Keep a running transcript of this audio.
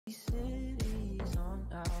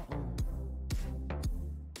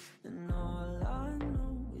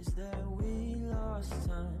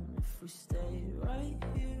we stay right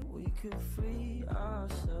here, we could free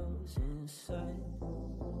ourselves inside.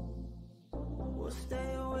 We'll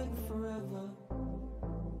stay awake forever.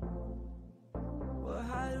 We'll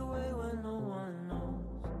hide away when no one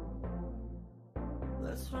knows.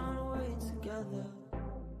 Let's run away together.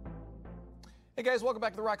 Hey guys, welcome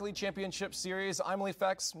back to the Rocket League Championship Series. I'm Lee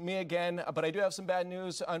Fex, me again, but I do have some bad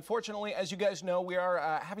news. Unfortunately, as you guys know, we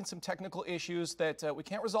are having some technical issues that we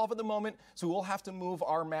can't resolve at the moment, so we'll have to move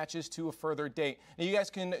our matches to a further date. Now, you guys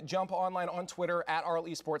can jump online on Twitter at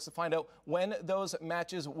RLCS to find out when those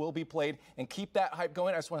matches will be played and keep that hype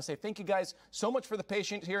going. I just want to say thank you guys so much for the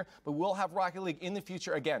patience here, but we'll have Rocket League in the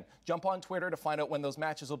future again. Jump on Twitter to find out when those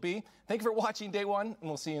matches will be. Thank you for watching Day 1, and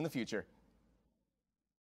we'll see you in the future.